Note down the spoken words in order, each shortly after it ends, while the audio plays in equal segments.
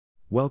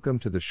Welcome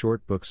to the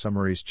Short Book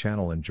Summaries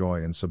channel.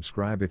 Enjoy and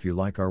subscribe if you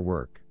like our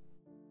work.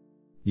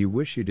 You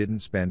wish you didn't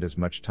spend as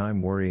much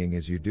time worrying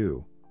as you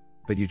do,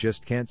 but you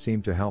just can't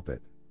seem to help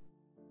it.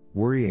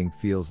 Worrying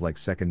feels like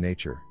second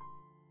nature.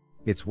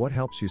 It's what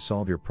helps you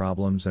solve your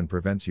problems and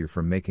prevents you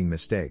from making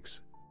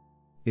mistakes.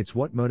 It's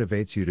what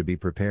motivates you to be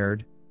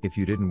prepared. If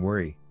you didn't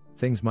worry,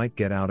 things might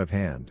get out of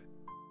hand.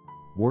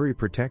 Worry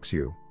protects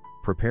you,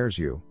 prepares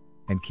you,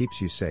 and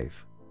keeps you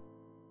safe.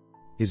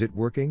 Is it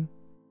working?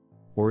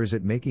 Or is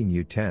it making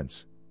you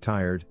tense,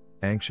 tired,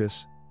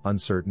 anxious,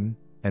 uncertain,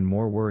 and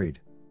more worried?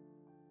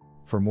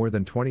 For more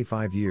than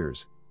 25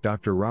 years,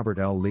 Dr. Robert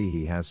L.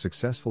 Leahy has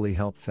successfully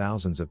helped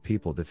thousands of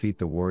people defeat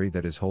the worry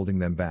that is holding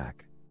them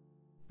back.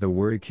 The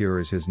Worry Cure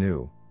is his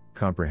new,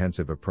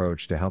 comprehensive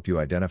approach to help you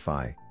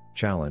identify,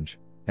 challenge,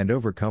 and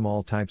overcome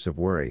all types of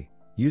worry,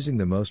 using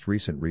the most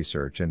recent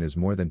research and his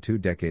more than 2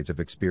 decades of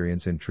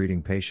experience in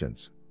treating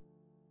patients.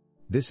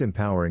 This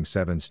empowering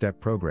 7-step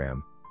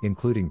program,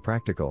 including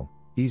practical,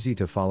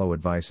 easy-to-follow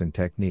advice and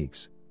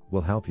techniques,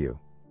 will help you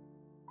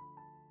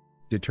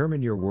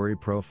determine your worry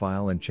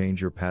profile and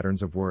change your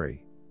patterns of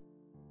worry.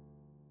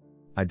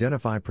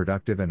 Identify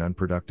productive and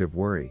unproductive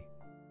worry.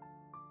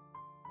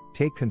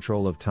 Take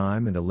control of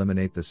time and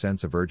eliminate the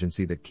sense of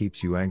urgency that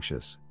keeps you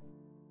anxious.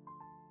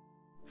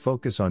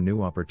 Focus on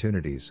new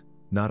opportunities,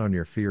 not on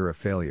your fear of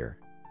failure.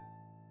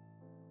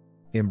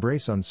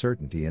 Embrace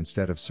uncertainty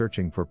instead of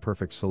searching for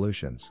perfect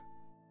solutions.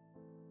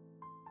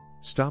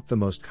 Stop the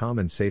most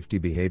common safety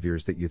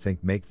behaviors that you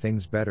think make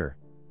things better,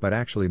 but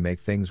actually make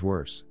things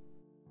worse.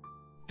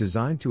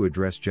 Designed to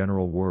address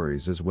general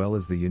worries as well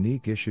as the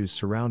unique issues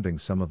surrounding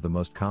some of the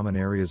most common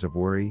areas of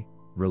worry: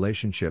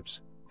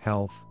 relationships,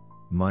 health,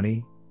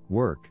 money,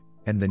 work,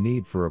 and the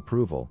need for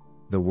approval,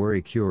 the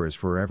Worry Cure is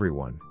for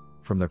everyone,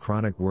 from the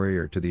chronic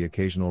worrier to the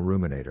occasional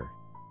ruminator.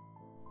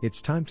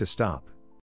 It's time to stop.